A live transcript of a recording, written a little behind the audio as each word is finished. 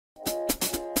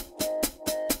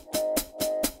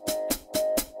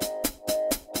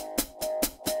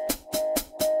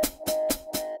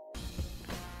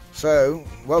So,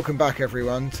 welcome back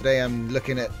everyone. Today I'm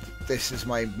looking at this as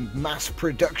my mass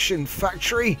production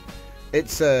factory.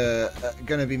 It's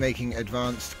going to be making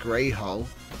advanced grey hull,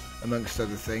 amongst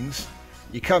other things.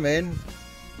 You come in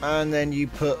and then you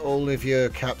put all of your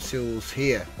capsules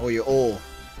here, or your ore.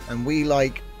 And we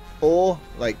like ore,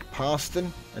 like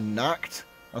Parston and Nacht.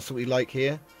 That's what we like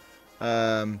here.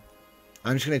 I'm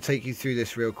just going to take you through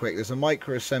this real quick. There's a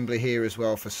micro assembly here as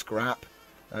well for scrap.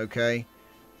 Okay.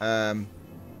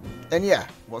 And yeah,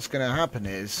 what's going to happen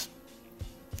is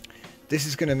this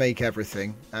is going to make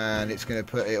everything, and it's going to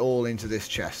put it all into this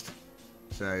chest.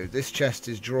 So this chest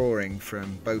is drawing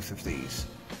from both of these.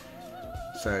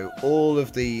 So all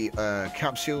of the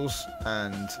capsules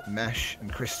and mesh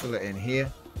and crystal are in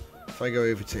here. If I go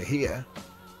over to here,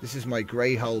 this is my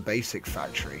grey hull basic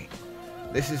factory.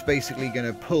 This is basically going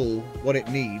to pull what it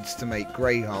needs to make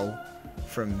grey hull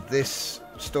from this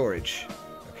storage.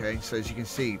 Okay, so as you can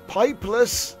see,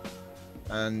 pipeless,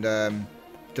 and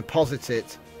deposit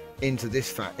it into this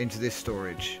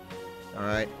storage. All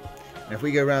right, and if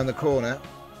we go around the corner,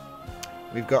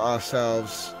 we've got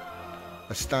ourselves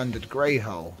a standard grey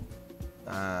hull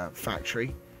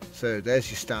factory. So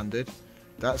there's your standard.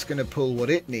 That's going to pull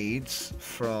what it needs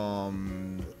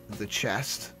from the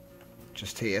chest,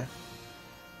 just here.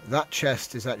 That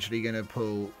chest is actually going to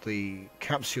pull the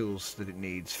capsules that it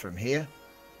needs from here,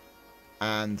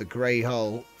 and the grey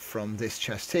hull from this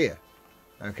chest here.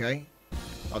 Okay,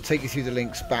 I'll take you through the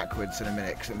links backwards in a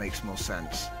minute because it makes more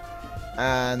sense.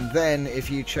 And then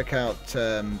if you check out,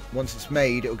 once it's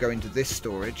made, it'll go into this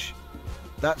storage.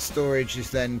 That storage is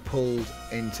then pulled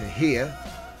into here.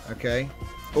 Okay,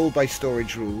 all by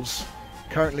storage rules.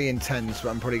 Currently in 10s, but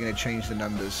I'm probably going to change the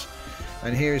numbers.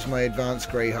 And here is my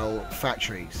advanced grey hull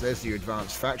factory. So there's your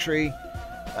advanced factory,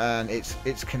 and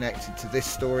it's connected to this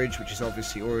storage, which is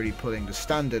obviously already pulling the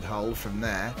standard hull from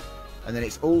there. And then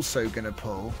it's also going to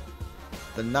pull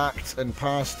the Nacht and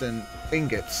Parston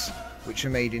ingots, which are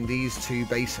made in these two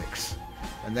basics,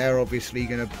 and they're obviously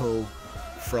going to pull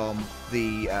from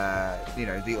the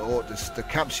the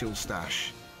capsule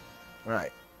stash.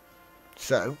 Right.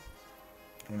 So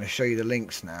I'm going to show you the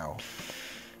links now.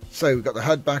 So we've got the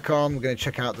HUD back on. We're going to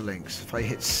check out the links. If I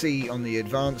hit C on the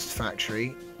advanced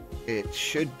factory, it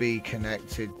should be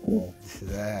connected to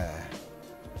there.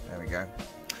 There we go.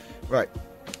 Right.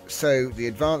 So the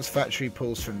advanced factory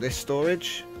pulls from this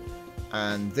storage,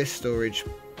 and this storage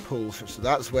pulls from, so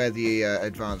that's where the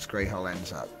advanced grey hull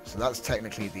ends up. So that's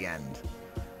technically the end.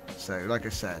 So like I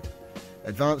said,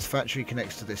 advanced factory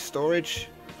connects to this storage.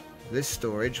 This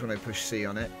storage, when I push C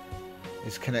on it,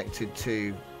 is connected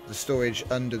to the storage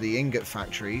under the ingot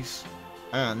factories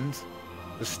and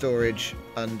the storage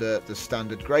under the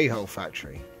standard grey hull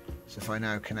factory. So if I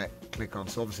now click on,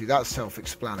 so obviously that's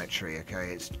self-explanatory.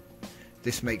 Okay,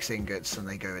 this makes ingots and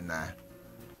they go in there.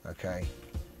 Okay.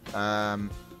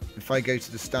 If I go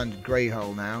to the standard grey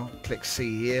hull now, click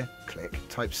C here,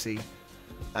 type C,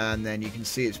 and then you can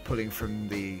see it's pulling from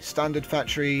the standard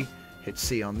factory. Hit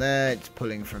C on there, it's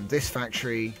pulling from this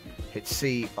factory. Hit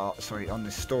C, on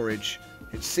this storage.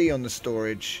 Hit C on the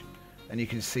storage, and you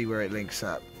can see where it links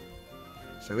up.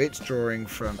 So it's drawing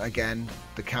from, again,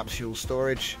 the capsule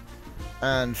storage,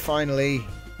 and finally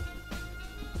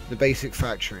the basic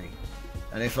factory.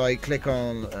 And if I click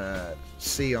on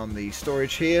C on the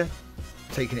storage here,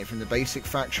 taking it from the basic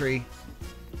factory,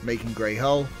 making grey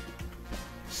hull,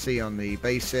 C on the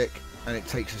basic, and it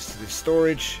takes us to the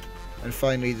storage, and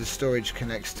finally the storage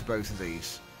connects to both of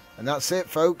these. And that's it,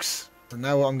 folks. So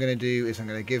now what I'm going to do is I'm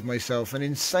going to give myself an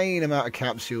insane amount of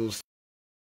capsules